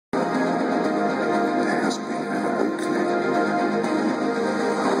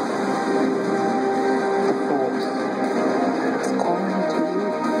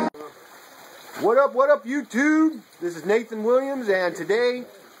What up, YouTube? This is Nathan Williams, and today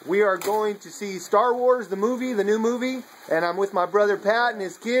we are going to see Star Wars, the movie, the new movie, and I'm with my brother Pat and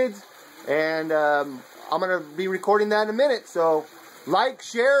his kids, and I'm going to be recording that in a minute, so like,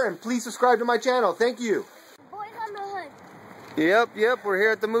 share, and please subscribe to my channel. Thank you. Boys on the Hood. Yep, we're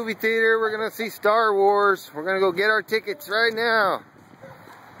here at the movie theater. We're going to see Star Wars. We're going to go get our tickets right now.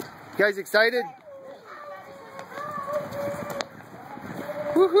 You guys excited?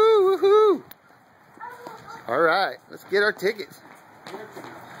 Woohoo, woohoo! Alright, let's get our tickets.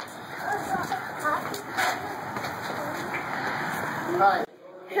 Alright.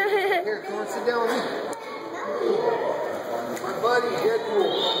 Here, come on, sit down with me. My buddy,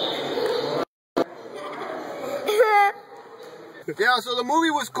 Deadpool. Yeah, so the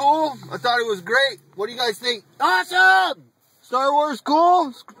movie was cool. I thought it was great. What do you guys think? Awesome! Star Wars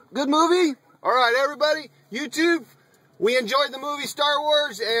cool? Good movie? Alright, everybody, YouTube, we enjoyed the movie Star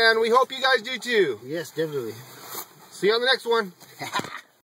Wars, and we hope you guys do too. Yes, definitely. See you on the next one.